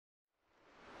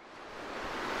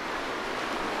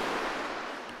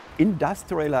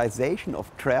industrialization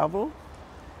of travel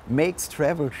makes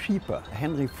travel cheaper.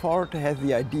 Henry Ford has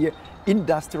the idea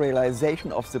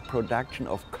industrialization of the production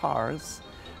of cars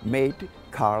made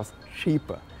cars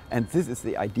cheaper. And this is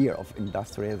the idea of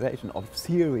industrialization, of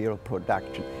serial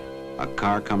production. A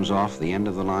car comes off the end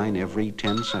of the line every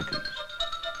 10 seconds.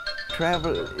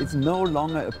 Travel is no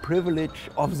longer a privilege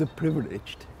of the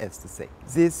privileged, as to say.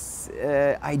 This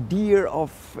idea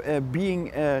of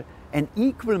being an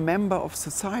equal member of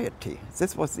society.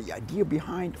 This was the idea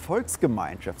behind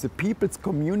Volksgemeinschaft, the people's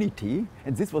community,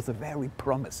 and this was a very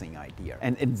promising idea.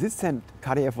 And in this sense,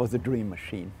 Kardashev was a dream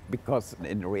machine, because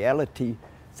in reality,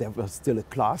 there was still a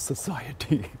class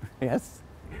society. Yes,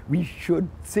 we should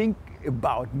think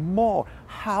about more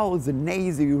how the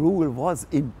Nazi rule was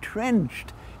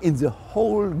entrenched in the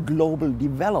whole global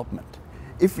development.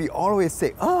 If we always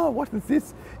say, oh, what is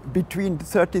this? Between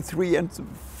 33 and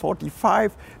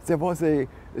 45, there was a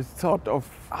sort of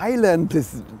island,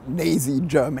 this Nazi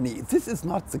Germany. This is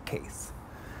not the case.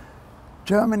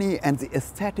 Germany and the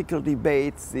aesthetical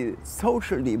debates, the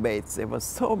social debates, they were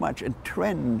so much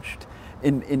entrenched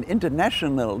in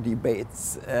international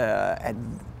debates,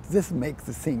 and this makes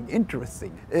the thing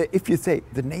interesting. If you say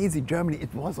the Nazi Germany,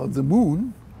 it was on the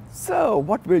moon, so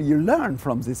what will you learn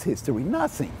from this history?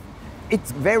 Nothing.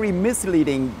 It's very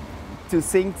misleading to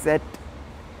think that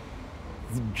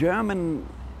the German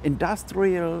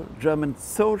industrial, German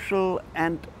social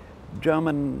and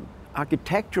German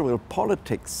architectural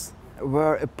politics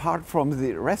were apart from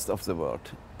the rest of the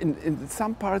world. In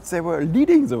some parts they were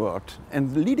leading the world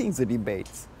and leading the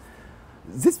debates.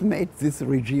 This made this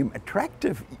regime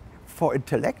attractive for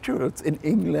intellectuals in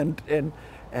England and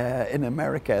in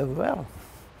America as well.